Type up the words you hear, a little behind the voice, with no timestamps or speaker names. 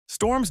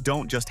Storms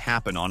don't just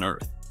happen on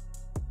Earth.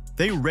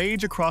 They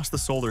rage across the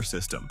solar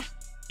system,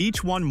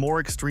 each one more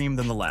extreme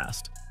than the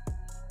last.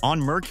 On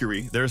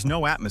Mercury, there's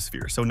no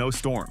atmosphere, so no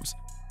storms.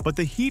 But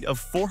the heat of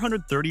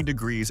 430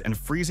 degrees and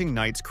freezing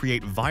nights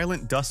create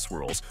violent dust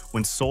swirls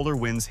when solar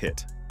winds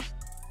hit.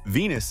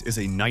 Venus is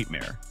a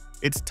nightmare.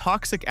 Its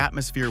toxic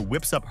atmosphere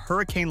whips up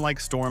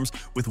hurricane-like storms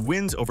with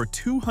winds over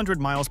 200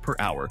 miles per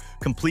hour,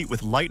 complete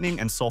with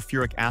lightning and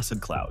sulfuric acid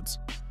clouds.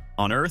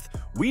 On Earth,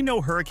 we know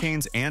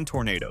hurricanes and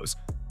tornadoes.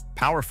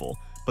 Powerful,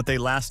 but they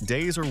last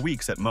days or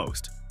weeks at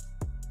most.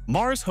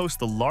 Mars hosts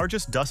the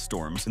largest dust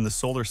storms in the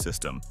solar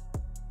system,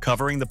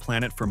 covering the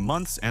planet for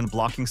months and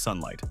blocking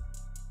sunlight.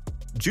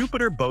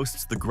 Jupiter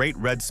boasts the Great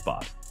Red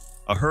Spot,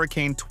 a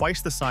hurricane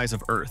twice the size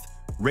of Earth,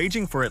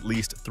 raging for at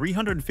least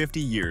 350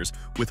 years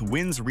with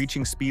winds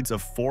reaching speeds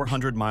of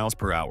 400 miles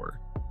per hour.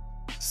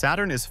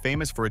 Saturn is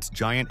famous for its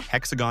giant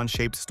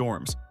hexagon-shaped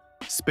storms,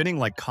 spinning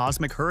like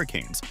cosmic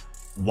hurricanes,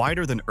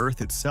 wider than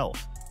Earth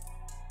itself.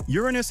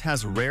 Uranus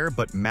has rare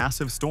but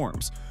massive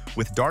storms,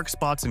 with dark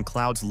spots and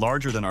clouds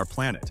larger than our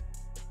planet.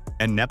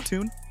 And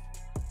Neptune?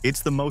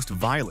 It's the most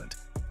violent,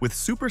 with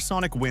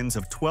supersonic winds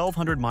of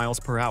 1,200 miles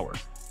per hour,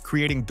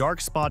 creating dark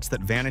spots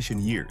that vanish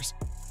in years.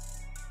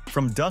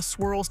 From dust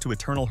swirls to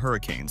eternal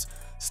hurricanes,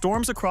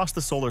 storms across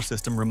the solar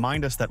system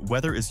remind us that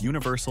weather is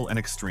universal and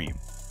extreme.